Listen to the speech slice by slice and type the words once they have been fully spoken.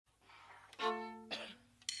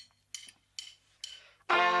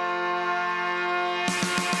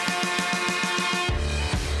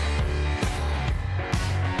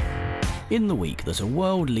In the week that a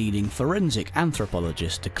world-leading forensic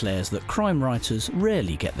anthropologist declares that crime writers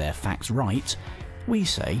rarely get their facts right, we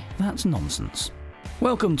say that's nonsense.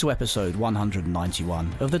 Welcome to episode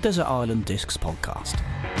 191 of the Desert Island Discs podcast.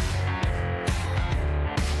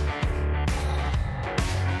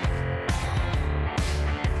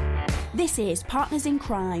 This is Partners in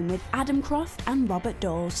Crime with Adam Croft and Robert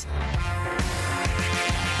Dawes.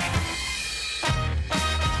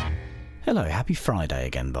 Hello, happy Friday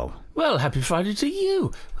again, Bob. Well, happy Friday to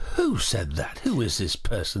you. Who said that? Who is this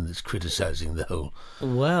person that's criticising the whole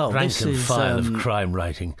rank and file of crime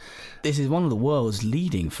writing? This is one of the world's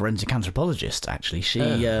leading forensic anthropologists, actually.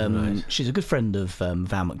 She's a good friend of Val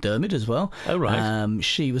McDermid as well. Oh, right.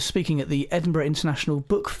 She was speaking at the Edinburgh International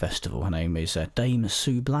Book Festival. Her name is Dame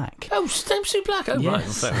Sue Black. Oh, Dame Sue Black. Oh, yes. Right.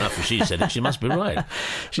 Well, fair enough. If she said it, she must be right.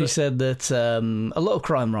 She said that a lot of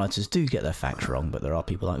crime writers do get their facts wrong, but there are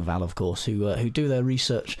people like Val, of course, who do their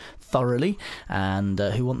research thoroughly and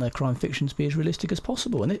who want their crime fiction to be as realistic as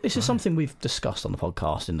possible. And this is something we've discussed on the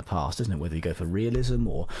podcast in the past, isn't it? Whether you go for realism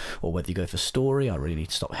or whether you go for story. I really need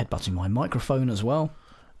to stop headbutting my microphone as well.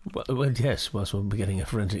 Well, yes, we're getting a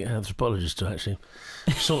forensic anthropologist to actually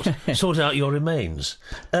sort out your remains.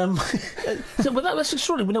 That's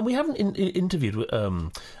extraordinary. We haven't interviewed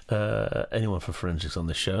anyone for forensics on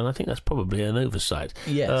this show, and I think that's probably an oversight.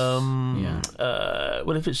 Yes.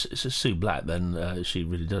 Well, if it's a Sue Black, then she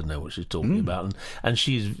really does know what she's talking about, and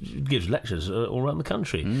she gives lectures all around the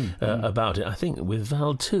country about it. I think with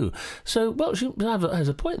Val too. So, well, she has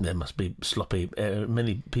a point. There must be sloppy.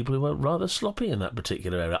 Many people who are rather sloppy in that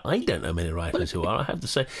particular area. I don't know many writers who are. I have to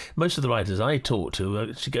say, most of the writers I talk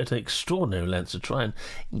to go to extraordinary lengths to try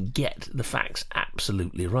and get the facts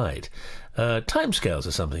absolutely right. Timescales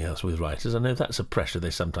are something else with writers. I know that's a pressure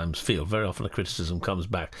they sometimes feel. Very often a criticism comes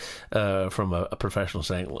back from a professional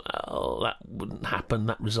saying, well, that wouldn't happen,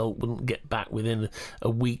 that result wouldn't get back within a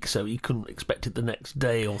week, so you couldn't expect it the next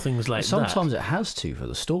day, or things like that. Sometimes it has to for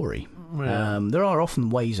the story. Yeah. There are often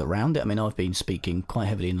ways around it. I mean, I've been speaking quite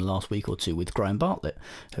heavily in the last week or two with Graham Bartlett,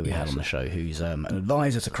 who we had on the show, who's an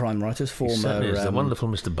advisor to crime writers, former... He is, the wonderful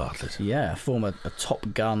Mr. Bartlett. Yeah, former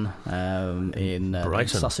Top Gun in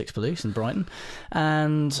Sussex Police in Brighton.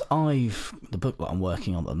 And the book that I'm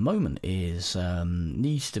working on at the moment is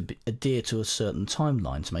needs to adhere to a certain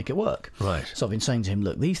timeline to make it work. Right. So I've been saying to him,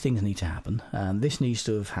 look, these things need to happen. This needs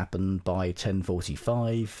to have happened by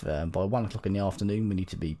 10:45. By 1 o'clock in the afternoon, we need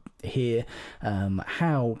to be here.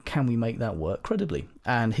 How can we make that work credibly?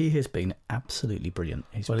 And he has been absolutely brilliant.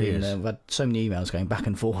 We've had so many emails going back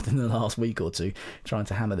and forth in the last week or two trying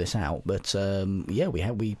to hammer this out. But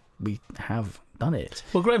we have done it.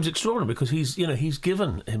 Well, Graham's extraordinary because he's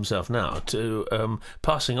given himself now to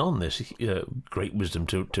passing on this great wisdom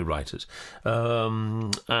to writers,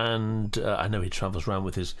 and I know he travels around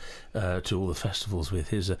with his to all the festivals with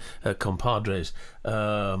his compadres,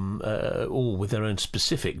 all with their own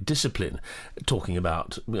specific discipline, talking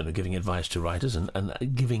about giving advice to writers and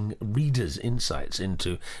giving readers insights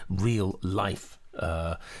into real life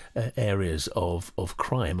areas of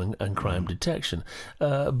crime and crime detection,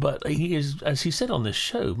 but he is, as he said on this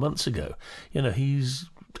show months ago, he's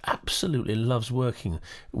absolutely loves working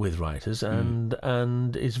with writers and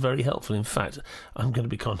is very helpful. In fact, I'm going to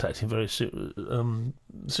be contacting very soon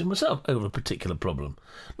myself over a particular problem,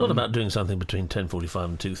 not about doing something between 10:45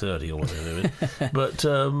 and 2:30 or whatever it is,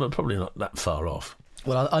 but probably not that far off.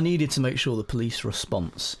 Well, I needed to make sure the police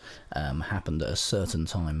response happened at a certain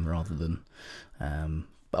time rather than...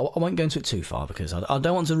 But I won't go into it too far because I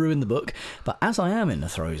don't want to ruin the book. But as I am in the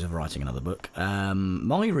throes of writing another book,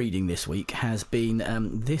 my reading this week has been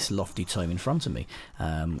this lofty tome in front of me,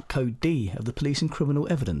 Code D of the Police and Criminal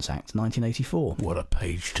Evidence Act, 1984. What a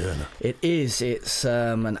page turner! It is. It's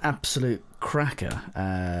an absolute cracker.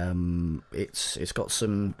 It's got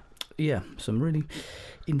some really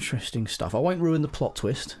interesting stuff. I won't ruin the plot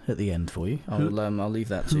twist at the end for you. I'll leave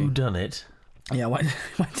that to you. Who done it? Yeah, I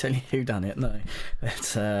won't tell you who done it, no.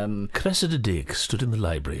 It's, Cressida Dig stood in the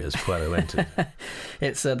library as Poirot entered.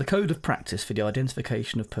 It's the Code of Practice for the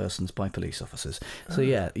Identification of Persons by Police Officers. So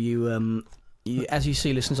yeah, you as you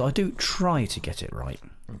see, listeners, I do try to get it right.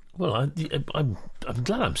 Well, I'm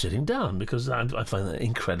glad I'm sitting down because I find that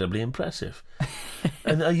incredibly impressive.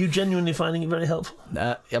 And are you genuinely finding it very helpful?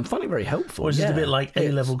 I'm finding it very helpful. Or is it a bit like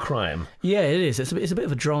A-level crime? Yeah, it is. It's a bit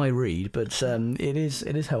of a dry read, but it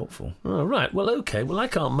is helpful. Oh, right. Well, okay. Well, I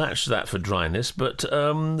can't match that for dryness, but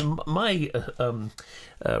my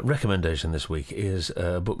recommendation this week is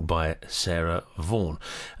a book by Sarah Vaughan.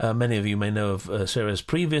 Many of you may know of Sarah's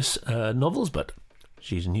previous novels, but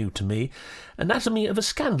She's new to me. Anatomy of a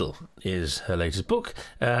Scandal is her latest book,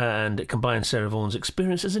 and it combines Sarah Vaughan's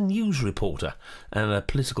experience as a news reporter and a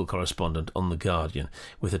political correspondent on The Guardian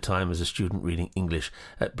with her time as a student reading English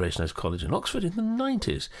at Brasenose College in Oxford in the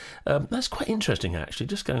 90s. That's quite interesting, actually,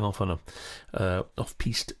 just going off on a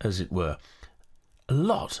off-piste, as it were. A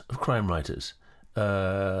lot of crime writers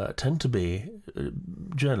tend to be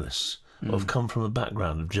journalists, or have come from a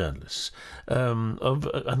background of journalists, and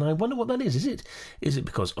I wonder what that is. Is it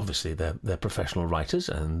because obviously they're professional writers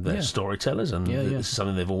and they're storytellers, and this is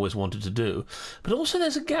something they've always wanted to do? But also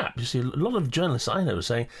there's a gap. You see, a lot of journalists I know are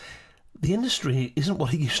saying the industry isn't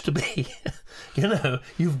what it used to be.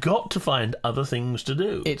 You've got to find other things to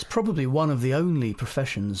do. It's probably one of the only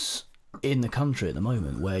professions in the country at the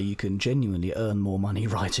moment where you can genuinely earn more money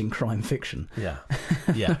writing crime fiction. Yeah.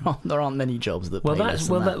 There aren't many jobs that pay less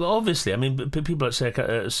than that. Obviously, I mean, people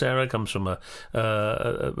like Sarah comes from a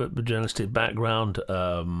journalistic background.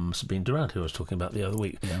 Sabine Durant, who I was talking about the other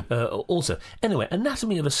week, also. Anyway,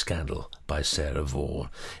 Anatomy of a Scandal by Sarah Vaughan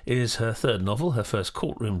is her third novel, her first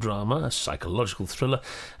courtroom drama, a psychological thriller,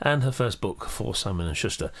 and her first book for Simon &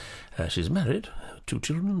 Schuster. She's married, 2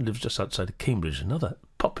 children, lives just outside of Cambridge, another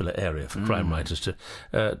popular area for crime writers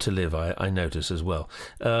to live, I notice as well,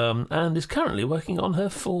 and is currently working on her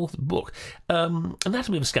 4th book.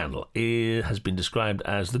 Anatomy of a Scandal has been described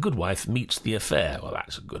as The Good Wife meets The Affair. Well,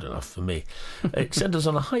 that's good enough for me. It centres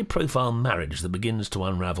on a high-profile marriage that begins to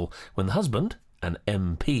unravel when the husband, an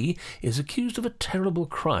MP, is accused of a terrible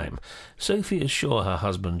crime. Sophie is sure her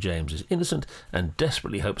husband James is innocent and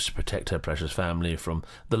desperately hopes to protect her precious family from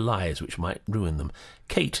the lies which might ruin them.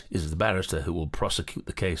 Kate is the barrister who will prosecute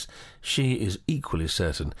the case. She is equally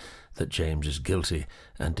certain that James is guilty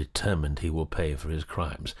and determined he will pay for his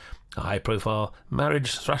crimes. A high-profile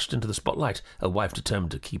marriage thrust into the spotlight, a wife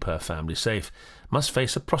determined to keep her family safe, must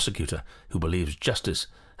face a prosecutor who believes justice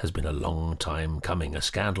has been a long time coming, a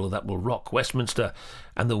scandal that will rock Westminster,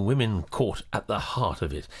 and the women caught at the heart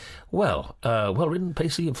of it. Well written,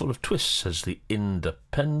 pacey, and full of twists, says The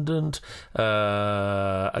Independent.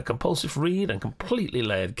 A compulsive read and completely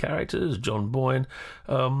layered characters. John Boyne.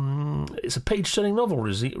 It's a page-turning novel,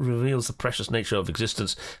 reveals the precious nature of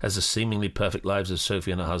existence as the seemingly perfect lives of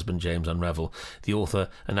Sophie and her husband James unravel. The author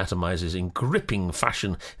anatomizes in gripping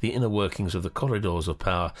fashion the inner workings of the corridors of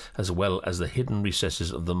power, as well as the hidden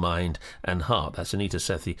recesses of the mind and heart. That's Anita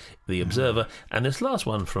Sethi, The Observer. And this last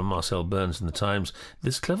one from Marcel Burns in The Times.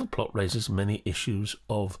 This clever plot raises many issues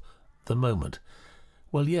of the moment.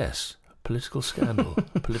 Well, yes. Political scandal,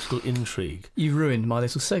 political intrigue. You ruined my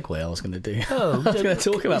little segue I was going to do. I was going to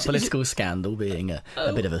talk about political scandal being a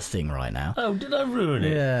bit of a thing right now. Oh, did I ruin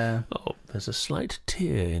it? Yeah. Oh, there's a slight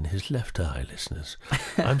tear in his left eye, listeners.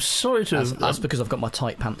 I'm sorry to... That's because I've got my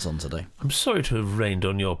tight pants on today. I'm sorry to have rained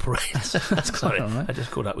on your parade. That's sorry, all right. I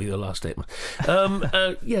just caught up with your last statement.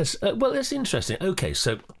 Yes, well, that's interesting. Okay,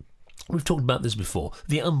 so we've talked about this before.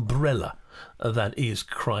 The umbrella that is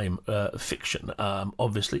crime fiction.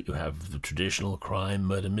 Obviously, you have the traditional crime,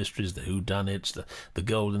 murder mysteries, the whodunits, the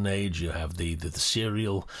golden age. You have the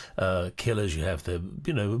serial killers. You have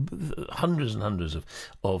the hundreds and hundreds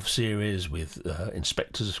of series with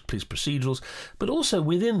inspectors, police procedurals. But also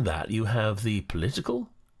within that, you have the political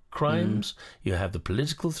crimes. You have the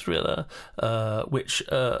political thriller, which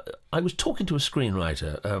I was talking to a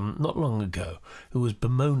screenwriter not long ago who was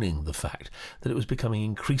bemoaning the fact that it was becoming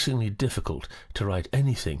increasingly difficult to write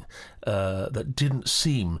anything that didn't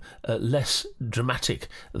seem less dramatic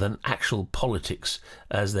than actual politics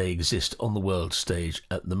as they exist on the world stage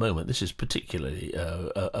at the moment. This is particularly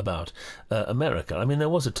about America. I mean, there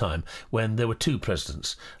was a time when there were 2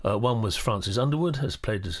 presidents. One was Francis Underwood, as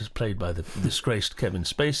played by the disgraced Kevin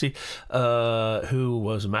Spacey, who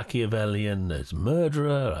was Machiavellian as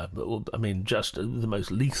murderer. I mean, just the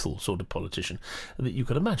most lethal sort of politician that you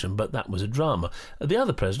could imagine, but that was a drama. The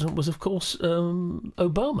other president was, of course,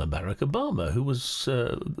 Barack Obama, who was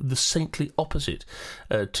the saintly opposite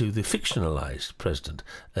to the fictionalized president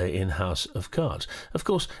in House of Cards. Of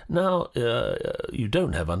course, now you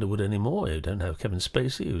don't have Underwood anymore. You don't have Kevin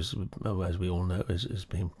Spacey, who's, as we all know, is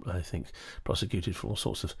being, I think, prosecuted for all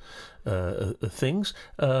sorts of things.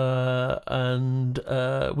 And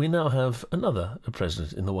we now have another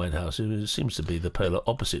president in the White House who seems to be the polar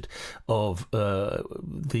opposite of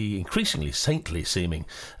the increasingly saintly seeming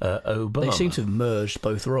Obama. They seem to have merged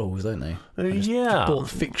both roles, don't they? Yeah. Brought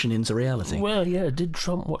fiction into reality. Well, yeah. Did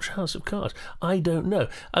Trump watch House of Cards? I don't know.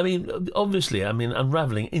 I mean, obviously,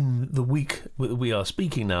 unravelling in the week we are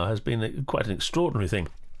speaking now has been quite an extraordinary thing.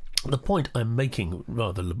 The point I'm making,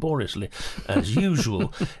 rather laboriously, as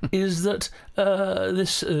usual, is that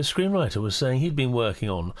this screenwriter was saying he'd been working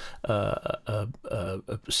on a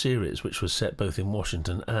series which was set both in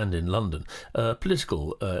Washington and in London,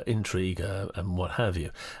 political intrigue and what have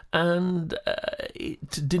you, and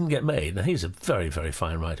it didn't get made. Now, he's a very, very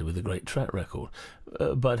fine writer with a great track record,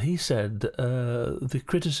 but he said the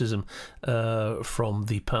criticism from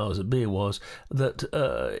the powers that be was that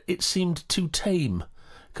it seemed too tame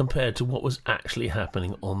compared to what was actually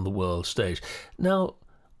happening on the world stage. Now,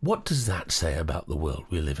 what does that say about the world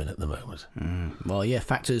we live in at the moment? Well, yeah,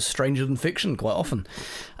 factors stranger than fiction quite often.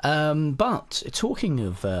 But talking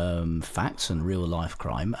of facts and real-life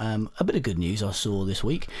crime, a bit of good news I saw this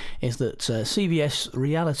week is that CBS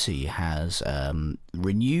Reality has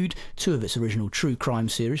renewed 2 of its original true crime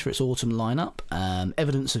series for its autumn lineup.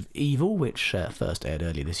 Evidence of Evil, which first aired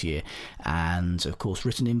earlier this year, and, of course,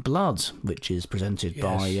 Written in Blood, which is presented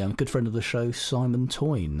by a good friend of the show, Simon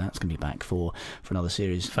Toyne. That's going to be back for another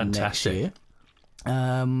series next year.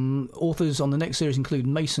 Authors on the next series include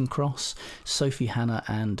Mason Cross, Sophie Hannah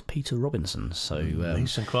and Peter Robinson. So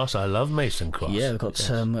Mason Cross, I love Mason Cross. Yeah, we've got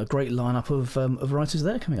a great lineup of writers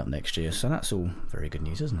there coming up next year, so that's all very good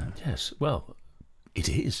news, isn't it? Yes, well, it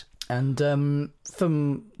is. And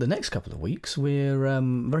from the next couple of weeks, we're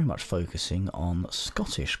very much focusing on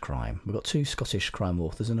Scottish crime. We've got 2 Scottish crime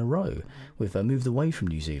authors in a row. We've moved away from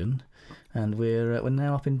New Zealand, and we're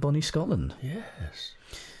now up in Bonnie, Scotland. Yes.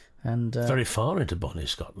 And very far into Bonnie,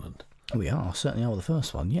 Scotland. We certainly are the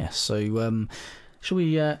first one, yes. So shall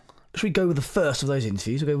we go with the first of those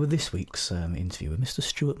interviews? We'll go with this week's interview with Mr.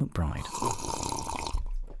 Stuart MacBride.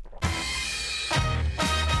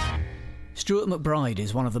 Stuart MacBride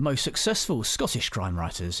is one of the most successful Scottish crime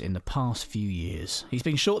writers in the past few years. He's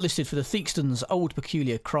been shortlisted for the Theakston's Old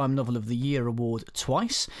Peculier Crime Novel of the Year award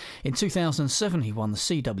twice. In 2007 he won the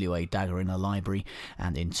CWA Dagger in a Library,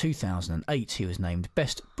 and in 2008 he was named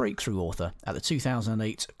Best Breakthrough Author at the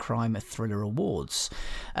 2008 Crime Thriller Awards.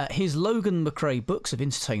 His Logan MacRae books have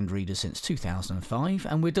entertained readers since 2005,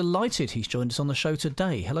 and we're delighted he's joined us on the show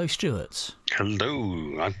today. Hello, Stuart.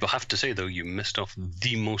 Hello. I have to say, though, you missed off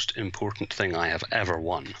the most important thing I have ever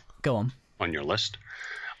won. Go on your list.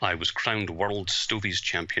 I was crowned World Stovies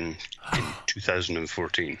Champion in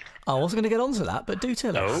 2014. I wasn't going to get onto that, but do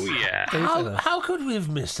tell us. Oh, yeah. How could we have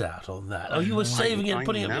missed out on that? Oh, you were saving it and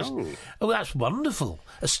putting it in. Oh, that's wonderful.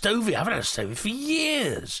 A Stovie. I haven't had a Stovie for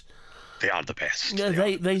years. They are the best. Yeah,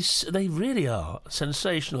 they really are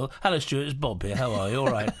sensational. Hello, Stuart. It's Bob here. How are you?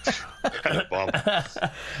 All right. Hello, Bob.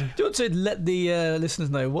 Do you want to let the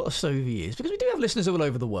listeners know what a Stovie is? Because we do have listeners all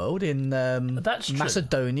over the world in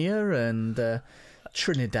Macedonia and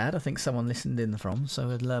Trinidad. I think someone listened in from.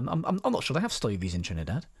 So I'm not sure they have Stovies in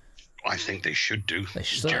Trinidad. I think they should do. They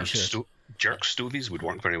should. Jerk Stovies would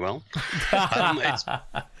work very well. It's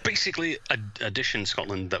basically a dish in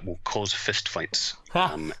Scotland that will cause fistfights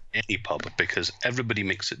any pub, because everybody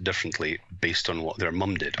makes it differently based on what their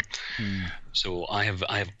mum did. So I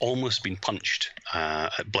have almost been punched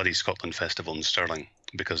at Bloody Scotland Festival in Stirling,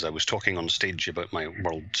 because I was talking on stage about my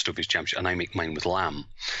World Stovies Championship, and I make mine with lamb.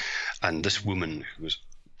 And this woman, who was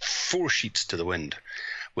 4 sheets to the wind,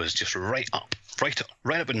 was just right up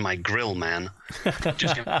in my grill, man.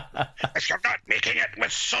 Just if you're not making it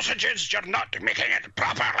with sausages, you're not making it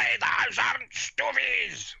properly. Those aren't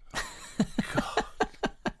Stovies.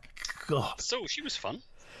 God. So she was fun.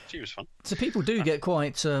 So people do get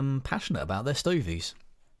quite passionate about their Stovies.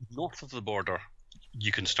 North of the border,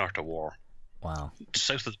 you can start a war. Wow.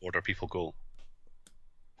 South of the border, people go,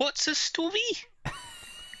 "What's a Stovie?"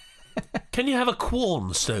 Can you have a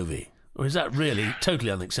Quorn Stovie? Or is that really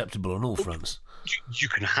totally unacceptable on all fronts? You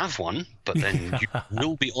can have one, but then you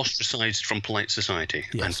will be ostracised from polite society,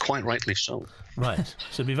 and quite rightly so. Right.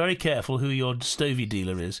 So be very careful who your Stovie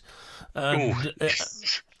dealer is. I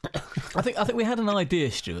think we had an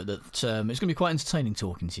idea, Stuart, that it's going to be quite entertaining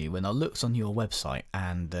talking to you when I looked on your website,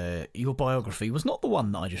 and your biography was not the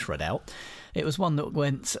one that I just read out. It was one that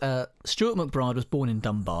went, Stuart MacBride was born in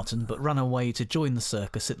Dumbarton but ran away to join the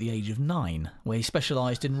circus at the age of 9, where he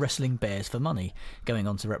specialised in wrestling bears for money, going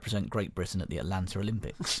on to represent Great Britain at the Atlanta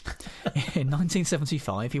Olympics. In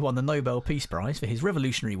 1975 he won the Nobel Peace Prize for his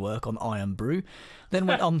revolutionary work on iron brew, then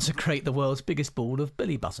went on to create the world's biggest ball of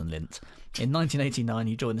Billy Button lint. In 1989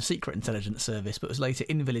 he joined the Secret Intelligence Service, but was later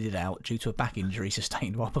invalided out due to a back injury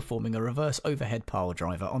sustained while performing a reverse overhead pile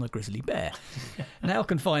driver on a grizzly bear. Now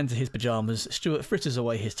confined to his pyjamas, Stuart fritters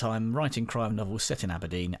away his time writing crime novels set in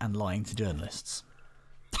Aberdeen and lying to journalists.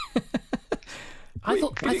 I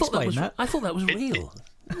thought that was real.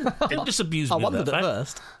 Don't disabuse me. I wondered at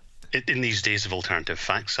first. in these days of alternative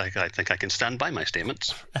facts, I think I can stand by my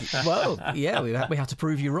statements. Well, yeah, we have to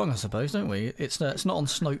prove you wrong, I suppose, don't we? It's not on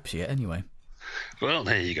Snopes yet, anyway. Well,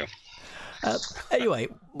 there you go. Anyway,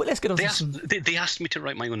 well, let's get on They asked me to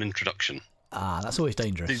write my own introduction. That's always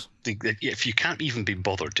dangerous. If you can't even be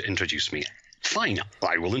bothered to introduce me, fine,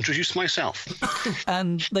 I will introduce myself.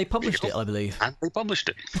 And they published it, I believe. And they published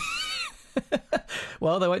it.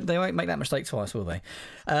 Well, they won't make that mistake twice, will they?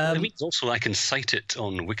 It means also I can cite it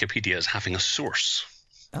on Wikipedia as having a source.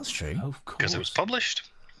 That's true. Of course. Because it was published.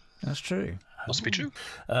 That's true. Must be true.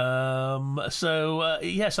 Yes,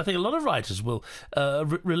 I think a lot of writers will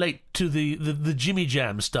relate to the Jimmy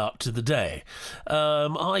Jam start to the day.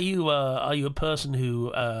 Are you a person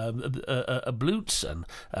who blutes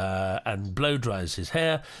and blow dries his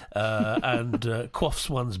hair and quaffs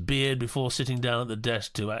one's beard before sitting down at the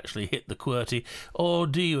desk to actually hit the QWERTY, or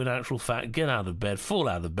do you, in actual fact, get out of bed, fall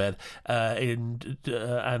out of bed,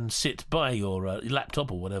 and sit by your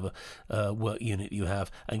laptop or whatever work unit you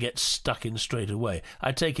have and get stuck in straight away?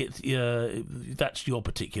 I take it that's your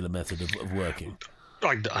particular method of working.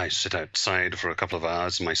 I sit outside for a couple of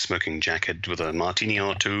hours in my smoking jacket with a martini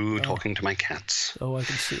or two, talking to my cats. Oh, I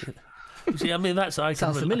can see it. See, I mean, sounds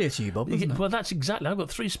familiar to you, Bob, doesn't it? Well, that's exactly. I've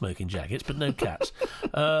got 3 smoking jackets, but no cats.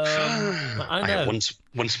 I know. I have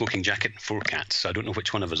one smoking jacket and 4 cats. I don't know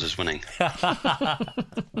which one of us is winning.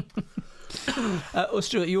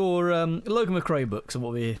 Stuart, your Logan MacRae books are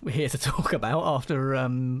what we're here to talk about after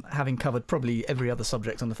having covered probably every other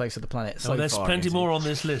subject on the face of the planet so far. There's plenty more on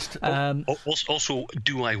this list. Also,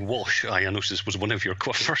 do I wash? I noticed was one of your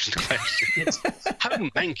first questions. How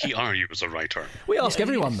manky are you as a writer? We ask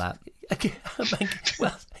everyone that.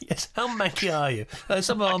 Well, yes, how manky are you?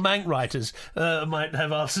 Some of our mank writers might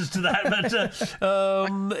have answers to that,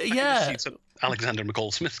 but yeah. Alexander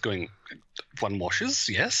McCall Smith going, one washes,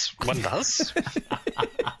 yes, one does.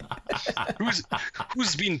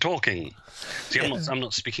 Who's been talking? See, I'm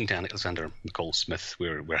not speaking to Alexander McCall Smith.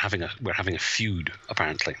 We're having a feud,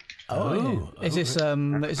 apparently. Is this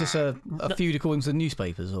a feud according to the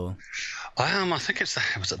newspapers, or? I think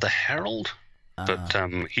was it the Herald? But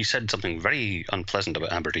he said something very unpleasant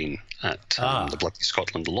about Aberdeen at the Bloody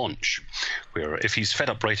Scotland launch, where if he's fed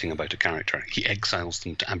up writing about a character, he exiles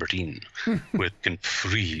them to Aberdeen, where they can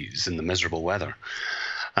freeze in the miserable weather.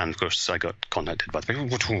 And of course, I got contacted by the people.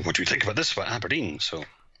 What do you think about this about Aberdeen? So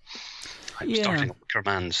I'm starting a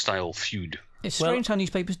Wickerman-style feud. It's strange how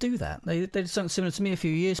newspapers do that. They did something similar to me a few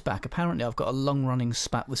years back. Apparently, I've got a long-running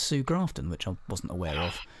spat with Sue Grafton, which I wasn't aware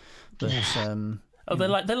of. But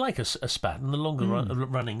they like a spat, and the longer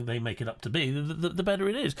running they make it up to be, the better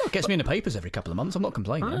it is. Well, it gets me in the papers every couple of months. I'm not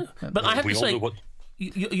complaining. But I have to say,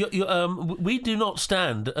 we do not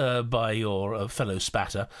stand by your fellow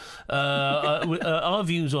spatter. Our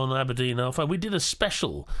views on Aberdeen are fine. We did a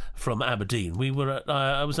special from Aberdeen. We were at,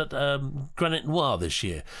 I was at Granite Noir this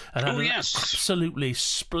year and had an absolutely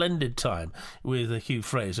splendid time with Hugh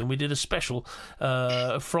Fraser, and we did a special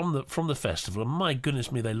from the festival. And my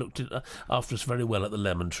goodness me, they looked after us very well at the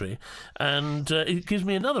Lemon Tree, and it gives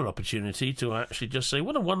me another opportunity to actually just say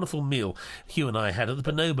what a wonderful meal Hugh and I had at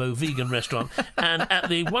the Bonobo vegan restaurant and at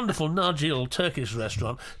the wonderful Nargil Turkish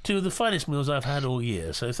restaurant, 2 of the finest meals I've had all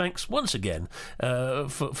year. So thanks once again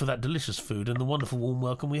for that delicious food and the wonderful warm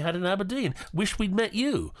welcome we had in Aberdeen. Wish we'd met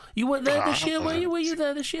you. You weren't there this year, were you? Were you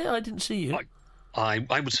there this year? I didn't see you.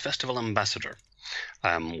 I was festival ambassador,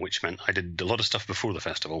 which meant I did a lot of stuff before the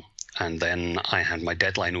festival, and then I had my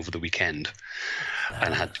deadline over the weekend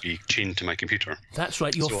and had to be chained to my computer. That's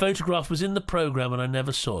right. Your photograph was in the programme and I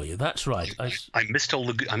never saw you. That's right. I missed all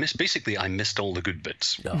the good. I missed all the good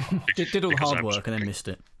bits. Oh. Did all the hard work and then missed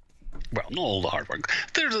it. Well, not all the hard work.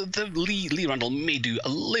 Lee Randall may do a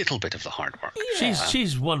little bit of the hard work. Yeah.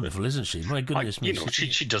 She's wonderful, isn't she? My goodness me.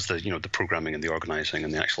 She does the the programming and the organising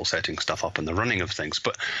and the actual setting stuff up and the running of things.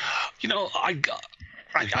 But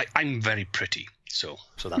I'm very pretty, so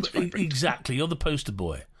that's what exactly. You're the poster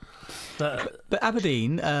boy. But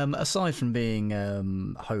Aberdeen, aside from being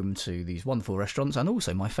home to these wonderful restaurants and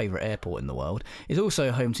also my favourite airport in the world, is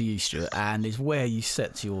also home to you, Stuart, and is where you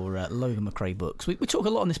set your Logan MacRae books. We talk a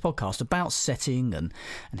lot on this podcast about setting and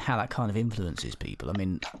how that kind of influences people. I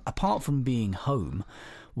mean, apart from being home,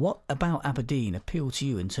 what about Aberdeen appealed to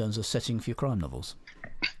you in terms of setting for your crime novels?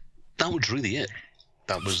 That was really it.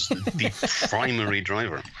 That was the primary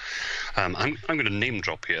driver. I'm going to name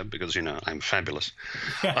drop here because, I'm fabulous.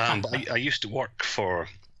 But I used to work for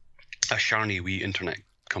a sharny wee internet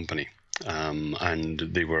company, and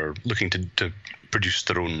they were looking to produce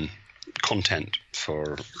their own content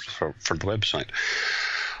for the website.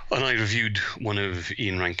 And I reviewed one of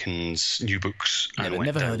Ian Rankin's new books.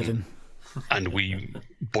 Never heard of him. and I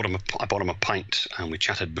bought him a pint, and we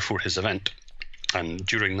chatted before his event. And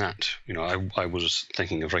during that, I was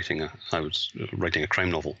thinking of writing a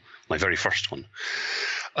crime novel, my very first one,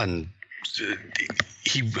 and I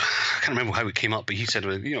can't remember how it came up, but he said,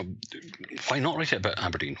 why not write it about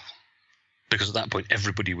Aberdeen? Because at that point,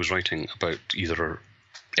 everybody was writing about either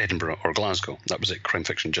Edinburgh or Glasgow. That was it. Crime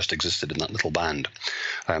fiction just existed in that little band,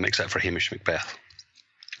 except for Hamish Macbeth.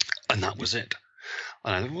 And that was it.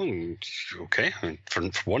 And I thought, okay. I mean,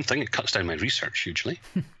 for one thing, it cuts down my research hugely.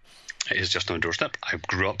 It is just on the doorstep. I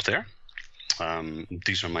grew up there.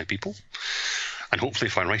 These are my people. And hopefully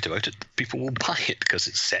if I write about it, people will buy it because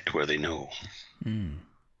it's set where they know. Mm.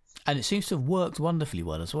 And it seems to have worked wonderfully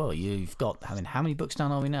well as well. You've got, I mean, how many books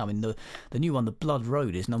down are we now? I mean, the new one, The Blood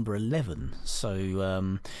Road, is number 11.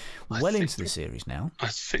 So well into the series now. I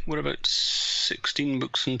think we're about 16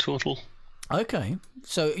 books in total. Okay.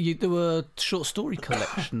 So there were short story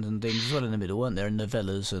collections and things as well in the middle, weren't there? And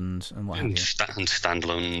novellas and what have you? And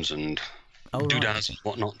standalones and doodads and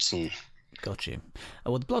whatnots. And... Got you.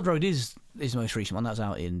 Well, The Blood Road is the most recent one. That's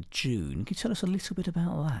out in June. Can you tell us a little bit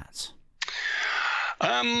about that?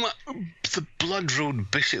 The Blood Road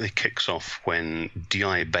basically kicks off when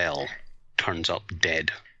D.I. Bell turns up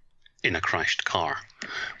dead in a crashed car,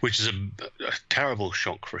 which is a terrible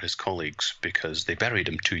shock for his colleagues because they buried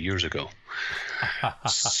him 2 years ago.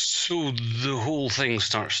 So the whole thing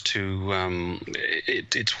starts to,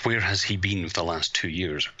 it's where has he been for the last 2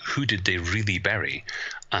 years? Who did they really bury?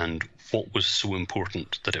 And what was so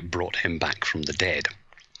important that it brought him back from the dead?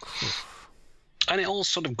 And it all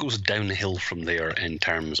sort of goes downhill from there in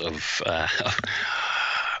terms of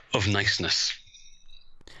niceness.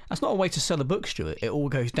 That's not a way to sell a book, Stuart. It all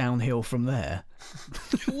goes downhill from there.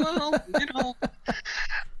 Well,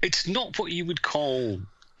 it's not what you would call...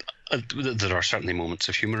 there are certainly moments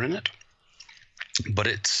of humour in it, but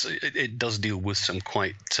it does deal with some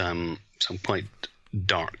quite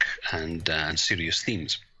dark and serious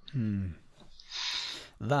themes.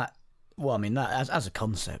 That as a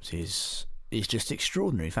concept is just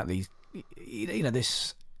extraordinary. In fact,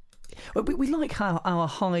 this. We like our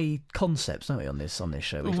high concepts, don't we, on this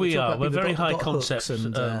show? We're very high concepts,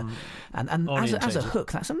 and as a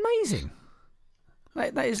hook, that's amazing.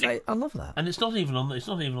 That is, I love that. And it's not even on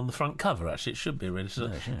the front cover. Actually, it should be really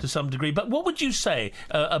to some degree. But what would you say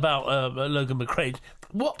about Logan MacRae?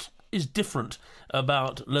 What is different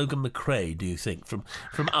about Logan MacRae, do you think, from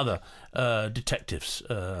other detectives?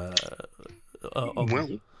 When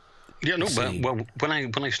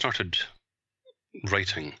I started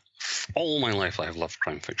writing, all my life I have loved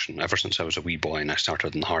crime fiction. Ever since I was a wee boy, and I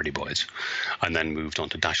started in the Hardy Boys, and then moved on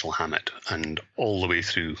to Dashiell Hammett, and all the way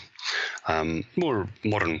through more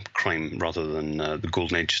modern crime rather than the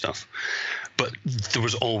Golden Age stuff. But there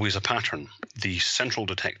was always a pattern. The central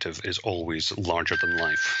detective is always larger than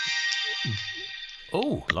life.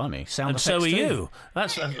 Oh, blimey! Sound and effects so are too. you.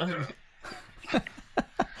 That's. No,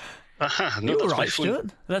 that's my phone.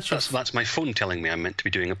 Stuart. That's my phone telling me I'm meant to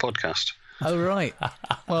be doing a podcast. Oh, right.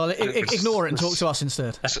 Well, ignore it and talk to us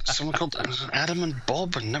instead. Someone called Adam and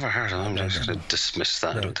Bob? I've never heard of them. I'm just going to dismiss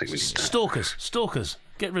that. I don't think we need that. Stalkers.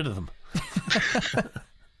 Get rid of them.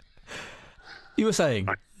 You were saying?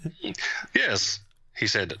 Yes, he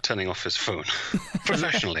said, turning off his phone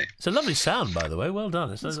professionally. It's a lovely sound, by the way. Well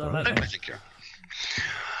done. Thank you.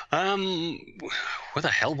 Where the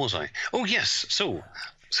hell was I? Oh, yes. So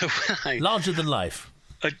larger than life.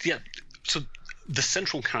 Yeah. So the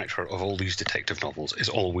central character of all these detective novels is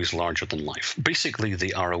always larger than life. Basically,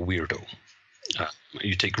 they are a weirdo.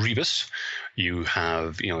 You take Rebus, you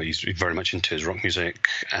have, he's very much into his rock music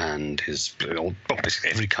and his, basically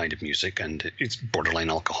every kind of music, and he's borderline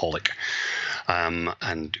alcoholic and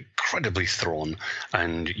incredibly thrawn.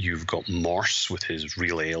 And you've got Morse with his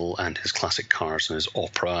real ale and his classic cars and his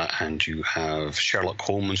opera, and you have Sherlock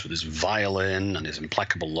Holmes with his violin and his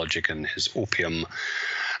implacable logic and his opium.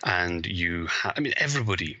 And you have,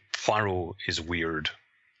 everybody, Poirot is weird,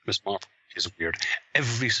 Miss Marple is weird.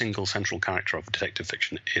 Every single central character of detective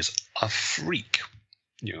fiction is a freak,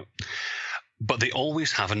 But they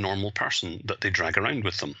always have a normal person that they drag around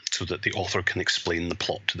with them so that the author can explain the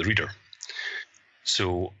plot to the reader.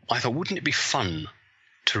 So I thought, wouldn't it be fun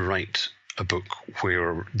to write a book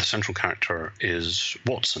where the central character is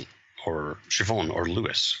Watson or Siobhan or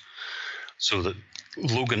Lewis, so that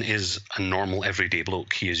Logan is a normal everyday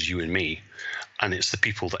bloke. He is you and me. And it's the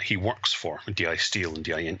people that he works for, D.I. Steele and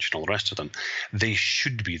D.I. Inch and all the rest of them. They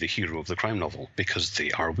should be the hero of the crime novel because they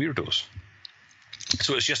are weirdos.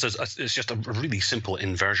 So it's just a really simple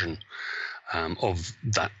inversion of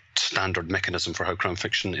that standard mechanism for how crime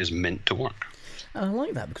fiction is meant to work. And I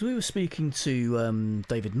like that, because we were speaking to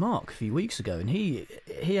David Mark a few weeks ago, and he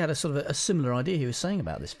had a sort of a similar idea. He was saying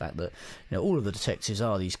about this fact that, you know, all of the detectives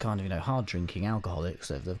are these kind of, you know, hard drinking alcoholics.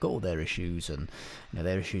 They've got all their issues, and, you know,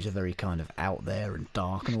 their issues are very kind of out there and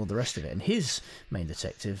dark and all the rest of it. And his main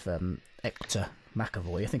detective, Hector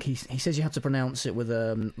McAvoy, I think he says you have to pronounce it with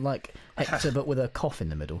like Hector but with a cough in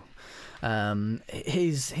the middle.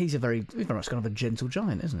 He's very much kind of a gentle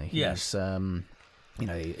giant, isn't he? Yes. You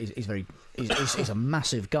know, he's a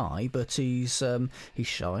massive guy, but he's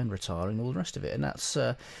shy and retiring, all the rest of it. And that's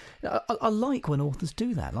I like when authors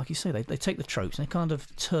do that. Like you say, they take the tropes and they kind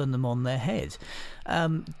of turn them on their head.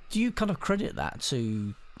 Do you kind of credit that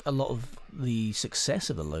to a lot of the success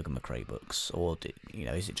of the Logan MacRae books, or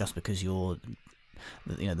is it just because you're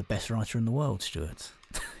the best writer in the world, Stuart?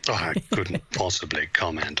 Oh, I couldn't possibly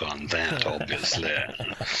comment on that, obviously.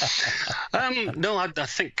 No, I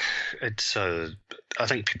think it's. I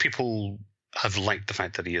think people have liked the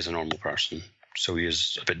fact that he is a normal person, so he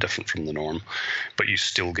is a bit different from the norm, but you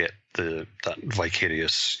still get that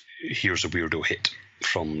vicarious "here's a weirdo" hit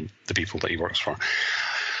from the people that he works for.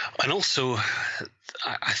 And also,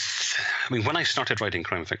 I mean, when I started writing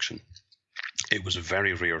crime fiction, it was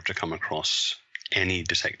very rare to come across any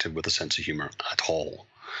detective with a sense of humor at all.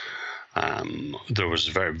 There was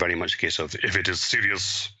very, very much a case of, if it is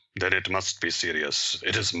serious, then it must be serious.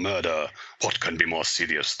 It is murder. What can be more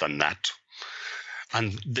serious than that?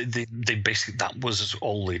 And they basically, that was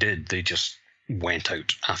all they did. They just went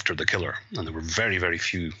out after the killer. And there were very, very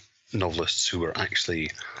few novelists who were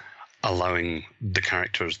actually allowing the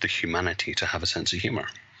characters the humanity to have a sense of humor.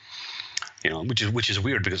 You know, which is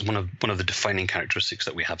weird, because one of the defining characteristics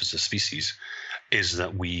that we have as a species is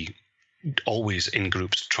that we always in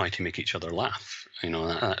groups try to make each other laugh. You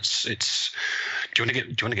know, it's. Do you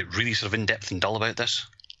want to get really sort of in depth and dull about this?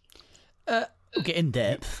 Get in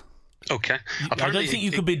depth. Okay. I don't think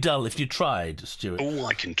you could be dull if you tried, Stuart. Oh,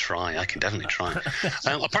 I can try. I can definitely try.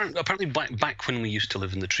 Apparently, back when we used to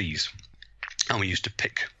live in the trees, and we used to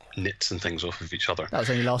pick nits and things off of each other. That was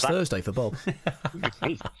only last Thursday for Bob.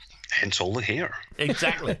 Hence all the hair.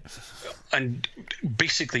 Exactly. And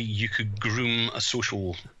basically, you could groom a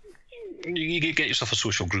social. You could get yourself a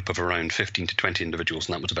social group of around 15 to 20 individuals,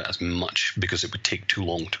 and that was about as much, because it would take too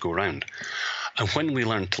long to go around. And when we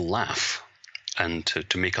learned to laugh and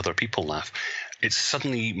to make other people laugh, it's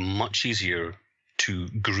suddenly much easier to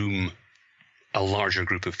groom a larger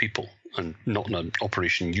group of people, and not in an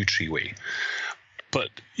Operation U-Tree way. But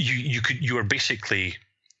you are basically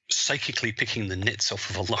psychically picking the nits off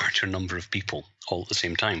of a larger number of people all at the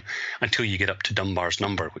same time, until you get up to Dunbar's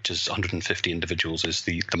number, which is 150 individuals, is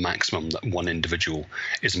the maximum that one individual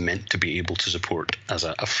is meant to be able to support as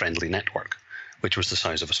a friendly network, which was the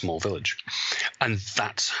size of a small village. And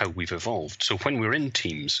that's how we've evolved. So when we're in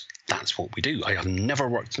teams, that's what we do. I have never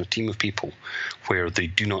worked in a team of people where they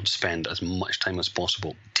do not spend as much time as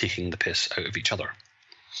possible taking the piss out of each other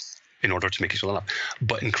in order to make each other laugh.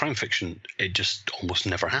 But in crime fiction, it just almost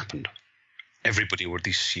never happened. Everybody were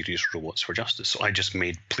these serious robots for justice. So I just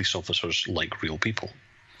made police officers like real people.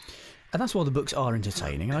 And that's why the books are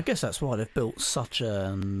entertaining. And I guess that's why they've built such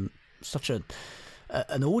an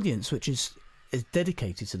audience which is as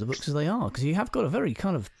dedicated to the books as they are. Because you have got a very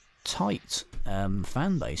kind of tight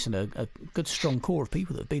fan base and a good, strong core of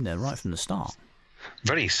people that have been there right from the start.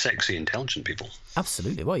 Very sexy, intelligent people.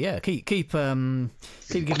 Absolutely. Well, yeah. Keep giving them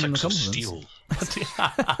the compliments. Steel.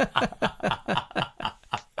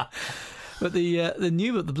 But the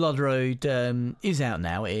new book, The Blood Road, is out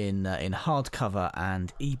now in hardcover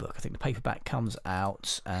and ebook. I think the paperback comes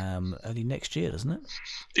out early next year, doesn't it?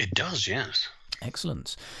 It does, yes.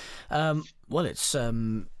 Excellent. Well, it's.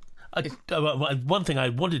 One thing I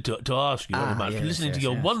wanted to ask you, yes, listening to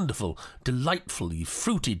your wonderful, delightfully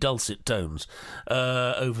fruity, dulcet tones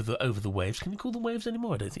over the waves. Can you call them waves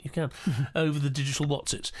anymore? I don't think you can. Over the digital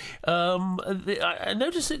Watsits. I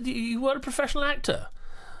noticed that you were a professional actor.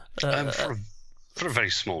 For a very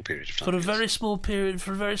small period of time. For a very small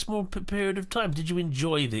period of time. Did you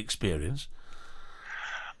enjoy the experience?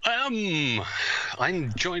 I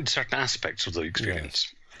enjoyed certain aspects of the experience.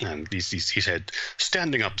 Yes. He said,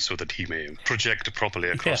 standing up so that he may project properly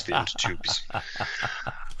across the inch tubes.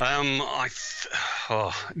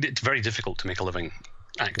 It's very difficult to make a living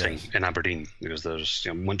acting in Aberdeen, because there's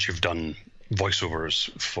once you've done voiceovers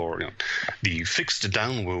for the fixed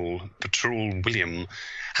downwell patrol William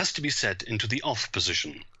has to be set into the off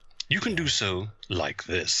position. You can do so like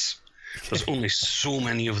this. There's only so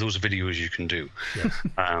many of those videos you can do. Yes.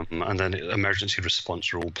 And then emergency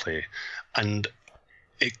response role play. And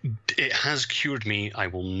it has cured me. I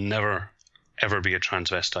will never ever be a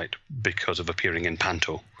transvestite because of appearing in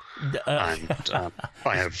panto. And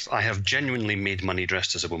I have genuinely made money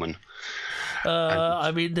dressed as a woman.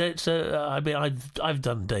 I mean, I've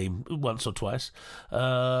done Dame once or twice,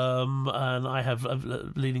 and I have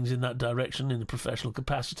leanings in that direction in a professional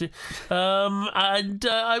capacity. And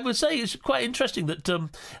I would say it's quite interesting that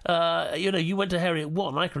you went to Harriet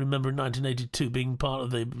Watt, and I can remember in 1982 being part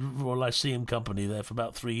of the Royal Lyceum Company there for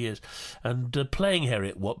about 3 years, and playing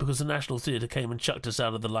Harriet Watt because the National Theatre came and chucked us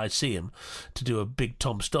out of the Lyceum to do a big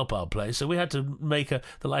Tom Stoppard play. So we had to make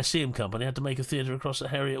the Lyceum Company had to make a theatre across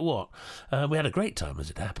at Harriet Watt. We had a great time as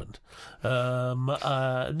it happened.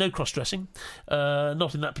 No cross-dressing,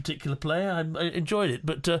 not in that particular play. I enjoyed it.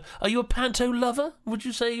 But are you a panto lover? Would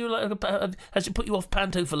you say has it put you off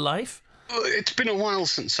panto for life? It's been a while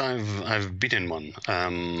since I've been in one,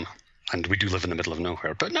 and we do live in the middle of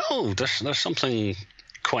nowhere. But no, there's something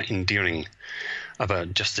quite endearing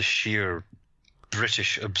about just the sheer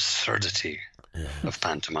British absurdity of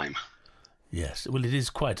pantomime. Yes, well, it is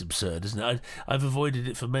quite absurd, isn't it? I've avoided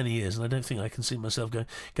it for many years, and I don't think I can see myself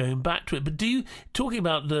going back to it. But talking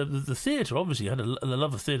about the theatre, obviously you had a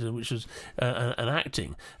love of theatre, which was an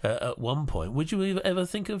acting at one point. Would you ever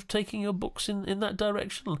think of taking your books in that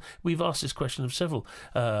direction? We've asked this question of several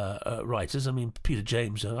writers. I mean, Peter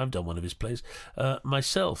James, I've done one of his plays.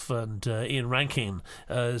 Myself and Ian Rankin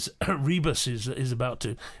as Rebus is about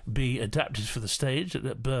to be adapted for the stage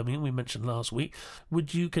at Birmingham, we mentioned last week.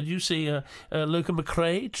 Could you see Logan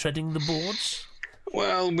MacRae treading the boards?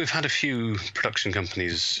 Well, we've had a few production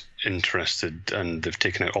companies interested, and they've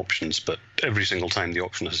taken out options, but every single time the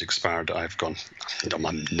option has expired, I've gone,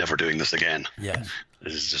 I'm never doing this again. Yes.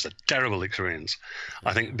 This is just a terrible experience.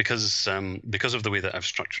 I think because of the way that I've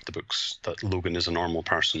structured the books, that Logan is a normal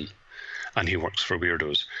person and he works for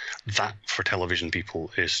weirdos, that for television people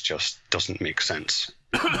doesn't make sense.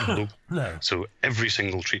 No. So every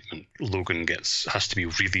single treatment Logan gets has to be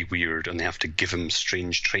really weird, and they have to give him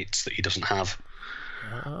strange traits that he doesn't have.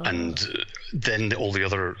 And then all the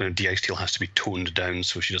other D.I. Steele has to be toned down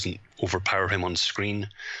so she doesn't overpower him on screen.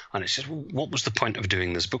 And it's just, what was the point of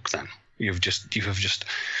doing this book then? You have just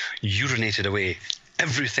urinated away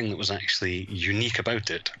everything that was actually unique about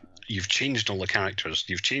it. You've changed all the characters.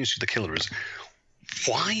 You've changed the killers.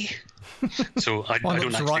 Why? So I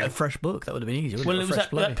don't actually write a fresh book. That would have been easier. Well, it was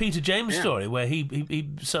that Peter James story where he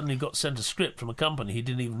suddenly got sent a script from a company he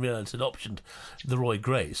didn't even realise had optioned the Roy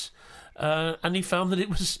Grace, and he found that it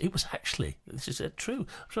was actually, this is true,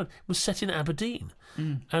 it was set in Aberdeen,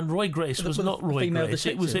 and Roy Grace was not Roy Grace.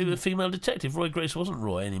 It was a female detective. Roy Grace wasn't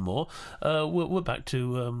Roy anymore. We're back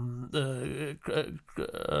to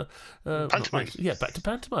pantomime. Back to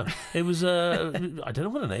pantomime. It was I don't know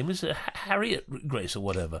what her name is, Harriet Grace or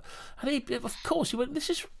whatever. And he, of course, he went, "This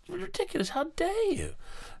is ridiculous. How dare you?"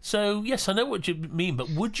 So yes, I know what you mean, but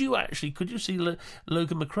could you see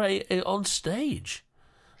Logan MacRae on stage?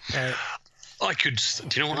 I could.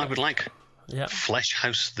 Do you know what I would like? Yeah. Flesh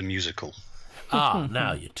House the musical.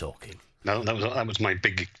 Now you're talking. No, that was my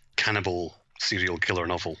big cannibal serial killer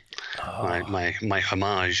novel. My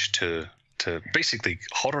homage to basically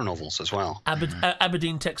horror novels as well.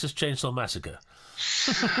 Aberdeen, Texas Chainsaw Massacre.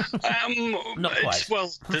 Not quite.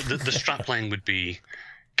 Well, the strapline would be,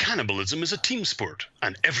 cannibalism is a team sport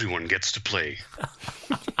and everyone gets to play.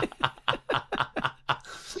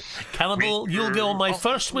 Cannibal, you'll go on my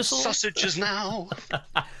first whistle. Sausages now.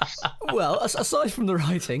 Well, aside from the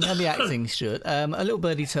writing and the acting, Stuart, a little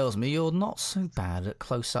birdie tells me you're not so bad at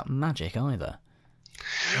close-up magic either.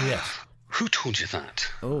 Yes. Who told you that?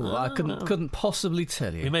 Oh, I couldn't possibly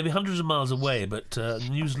tell you. We may be hundreds of miles away, but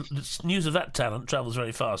news of that talent travels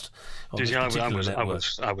very fast.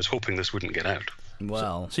 I was hoping this wouldn't get out.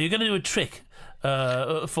 Well, so you're going to do a trick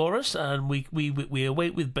for us, and we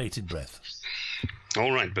await with bated breath.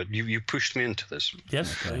 All right, but you pushed me into this.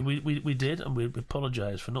 Yes, okay. we did, and we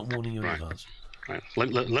apologise for not warning you in advance. Right, let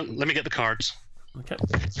me get the cards. Okay.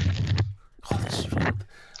 Oh, this is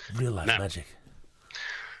real life magic.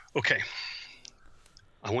 Okay.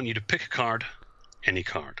 I want you to pick a card, any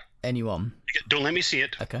card. Anyone. Don't let me see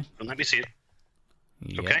it. Okay. Don't let me see it.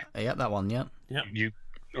 Yeah, okay. Yeah, that one. Yeah. Yeah.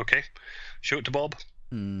 Okay. Show it to Bob.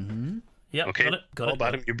 Mm-hmm. Yeah. Okay. Got Bob,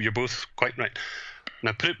 Adam, you're both quite right.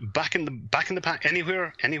 Now put it back in the pack.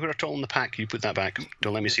 Anywhere at all in the pack, you put that back.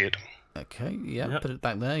 Don't let me see it. Okay. Yeah. Yep. Put it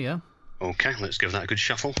back there. Yeah. Okay. Let's give that a good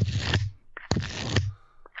shuffle.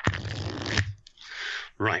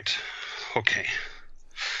 Right. Okay.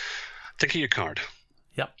 Think of your card.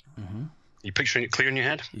 Yep. Mm-hmm. You picturing it clear in your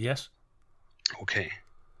head? Yes. Okay.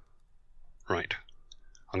 Right.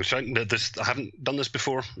 I'm going to try this. I haven't done this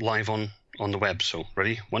before live on the web. So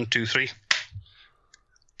ready? 1, 2, 3.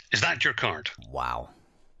 Is that your card? Wow.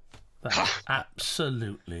 That's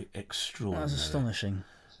absolutely extraordinary. That's astonishing.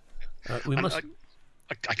 We must.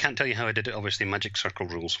 I can't tell you how I did it. Obviously, magic circle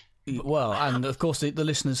rules. Well, and of course the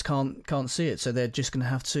listeners can't see it, so they're just going to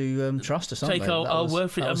have to trust us. Take our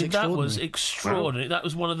word for it. I mean, that was extraordinary. extraordinary. Wow. That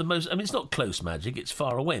was one of the most. I mean, it's not close magic; it's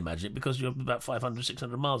far away magic because you're about 500,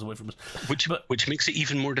 600 miles away from us. Which makes it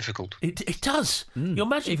even more difficult. It does. Your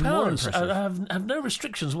magic even more powers impressive. have no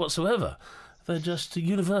restrictions whatsoever. They're just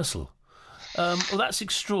universal. Well, that's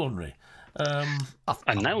extraordinary.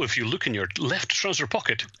 And now, if you look in your left trouser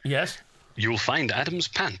pocket, Yes. you'll find Adam's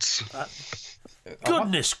pants.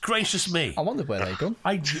 Goodness gracious me! I wondered where they'd gone.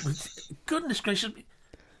 Goodness gracious me!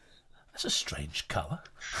 That's a strange colour.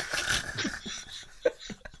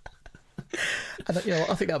 I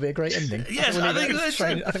think that'll be a great ending. Yes, I think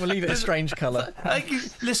we'll leave it a strange colour. Thank you.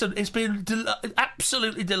 Listen, it's been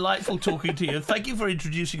absolutely delightful talking to you. Thank you for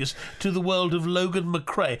introducing us to the world of Logan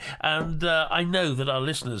MacRae. And I know that our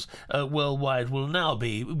listeners worldwide will now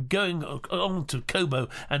be going on to Kobo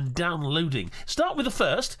and downloading. Start with the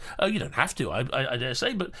first. You don't have to, I dare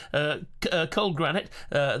say, but Cold Granite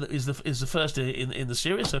is the first in the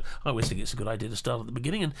series. So I always think it's a good idea to start at the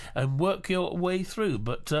beginning and work your way through.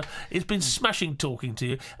 But it's been smashing talking to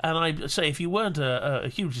you, and I say if you weren't a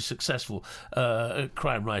hugely successful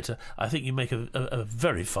crime writer, I think you make a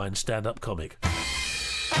very fine stand-up comic.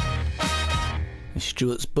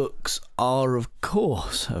 Stuart's books are, of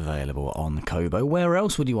course, available on Kobo. Where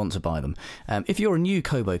else would you want to buy them? If you're a new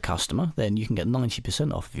Kobo customer, then you can get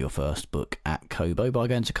 90% off of your first book at Kobo by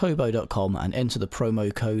going to kobo.com and enter the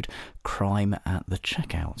promo code CRIME at the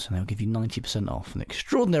checkout, and they'll give you 90% off. An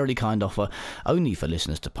extraordinarily kind offer only for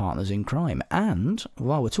listeners to Partners in Crime. And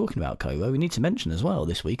while we're talking about Kobo, we need to mention as well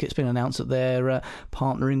this week it's been announced that they're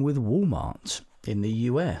partnering with Walmart in the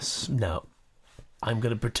US. Now, I'm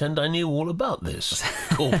going to pretend I knew all about this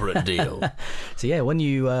corporate deal. So yeah, when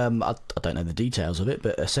you, I don't know the details of it,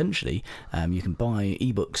 but essentially you can buy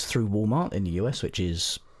ebooks through Walmart in the US, which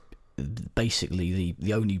is basically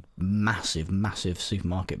the only massive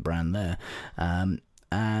supermarket brand there.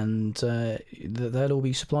 And they'll all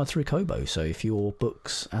be supplied through Kobo. So if your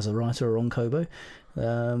books as a writer are on Kobo,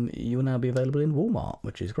 you will now be available in Walmart,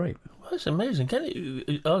 which is great. That's amazing.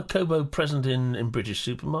 Are Kobo present in British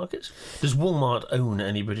supermarkets? Does Walmart own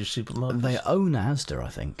any British supermarkets? They own Asda, I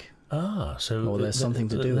think. Ah, so or there's something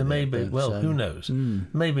to do there with may it. be. But, well, who knows?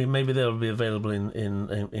 Maybe they'll be available in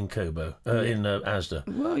Kobo, in Asda.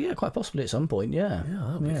 Well, yeah, quite possibly at some point. Yeah,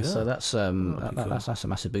 that'd be good. So that's that's a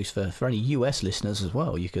massive boost for any US listeners as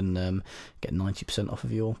well. You can get 90% off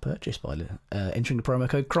of your purchase by entering the promo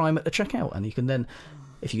code CRIME at the checkout, and you can then,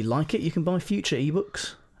 if you like it, you can buy future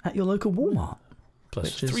ebooks at your local Walmart.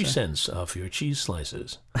 Plus 3 cents off your cheese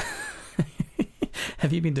slices.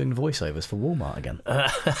 Have you been doing voiceovers for Walmart again?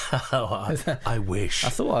 I wish. I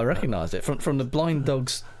thought I recognised it from the Blind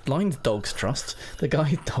Dogs Trust, the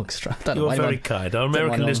Guide Dogs Trust. You're very kind. Our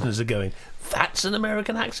American listeners are going, that's an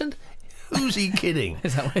American accent? Who's he kidding?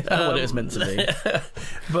 Is that what it was meant to be?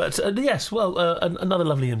 But yes, well, another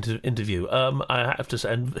lovely interview. I have to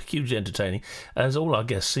say, and hugely entertaining, as all our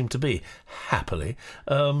guests seem to be, happily.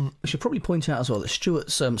 We should probably point out as well that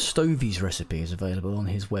Stuart's stovies recipe is available on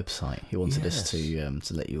his website. He wanted us to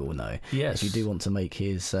let you all know. Yes. If you do want to make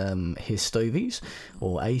his stovies,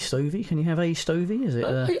 or a stovey, can you have a stovey? Is it?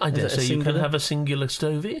 I dare say you can have a singular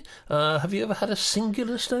stovey. Have you ever had a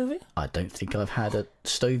singular stovey? I don't think I've had a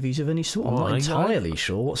stovies of any sort. I'm not entirely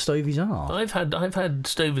sure what stovies are. I've had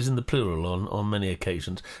stovies in the plural on many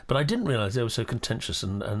occasions, but I didn't realise they were so contentious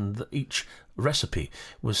and each recipe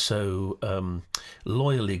was so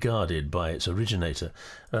loyally guarded by its originator.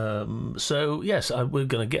 So yes, we're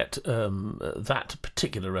going to get that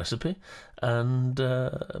particular recipe, and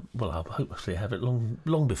I'll hopefully have it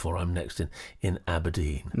long before I'm next in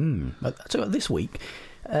Aberdeen. So this week.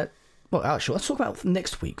 Well, actually, let's talk about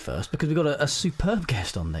next week first, because we've got a superb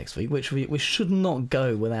guest on next week, which we should not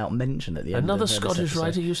go without mention at the end. Another Scottish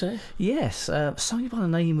writer, you say? Yes, somebody by the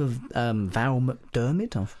name of Val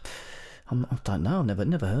McDermid. I don't know. I've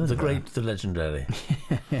never heard of her. The great, the legendary.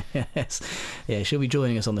 Yes. Yeah, she'll be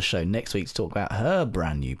joining us on the show next week to talk about her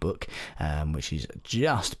brand new book, which has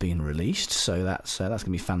just been released. So that's going to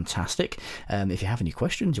be fantastic. If you have any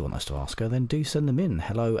questions you want us to ask her, then do send them in.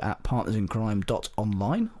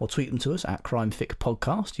 hello@partnersincrime.online, or tweet them to us at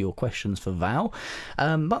CrimeFicPodcast, your questions for Val.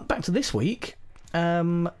 But back to this week.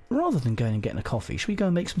 Rather than going and getting a coffee, should we go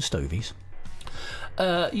and make some stovies?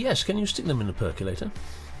 Yes, can you stick them in the percolator?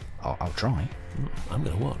 I'll try. I'm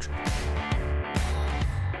going to watch.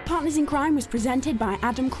 Partners in Crime was presented by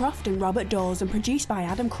Adam Croft and Robert Dawes and produced by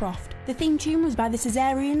Adam Croft. The theme tune was by the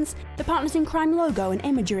Caesareans. The Partners in Crime logo and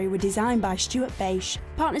imagery were designed by Stuart MacBride.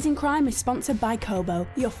 Partners in Crime is sponsored by Kobo,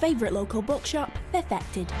 your favourite local bookshop,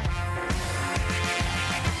 perfected.